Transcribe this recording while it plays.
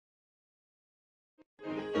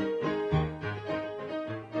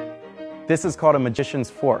This is called a magician's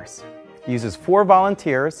force. It uses 4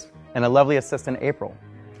 volunteers and a lovely assistant, April.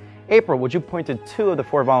 April, would you point to 2 of the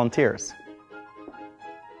 4 volunteers?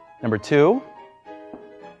 Number 2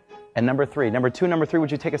 and number 3. Number 2 and number 3, would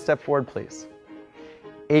you take a step forward, please?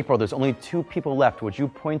 April, there's only 2 people left. Would you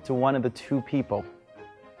point to one of the 2 people?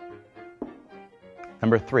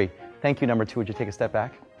 Number 3. Thank you, number 2. Would you take a step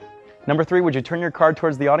back? Number 3, would you turn your card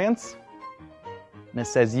towards the audience? And it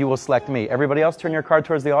says, you will select me. Everybody else turn your card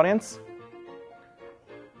towards the audience.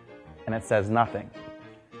 And it says nothing.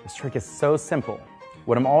 This trick is so simple.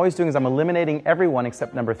 What I'm always doing is I'm eliminating everyone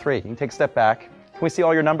except number 3. You can take a step back. Can we see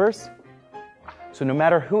all your numbers? So no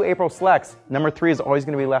matter who April selects, number 3 is always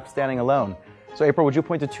going to be left standing alone. So April, would you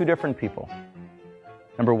point to 2 different people?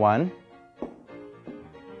 Number 1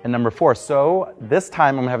 and number 4. So this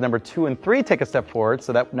time I'm going to have number 2 and 3 take a step forward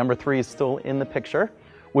so that number 3 is still in the picture.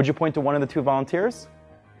 Would you point to one of the 2 volunteers?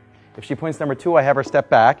 If she points to number 2, I have her step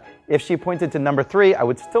back. If she pointed to number 3, I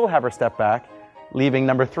would still have her step back, leaving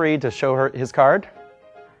number 3 to show her his card.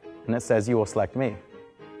 And it says, you will select me.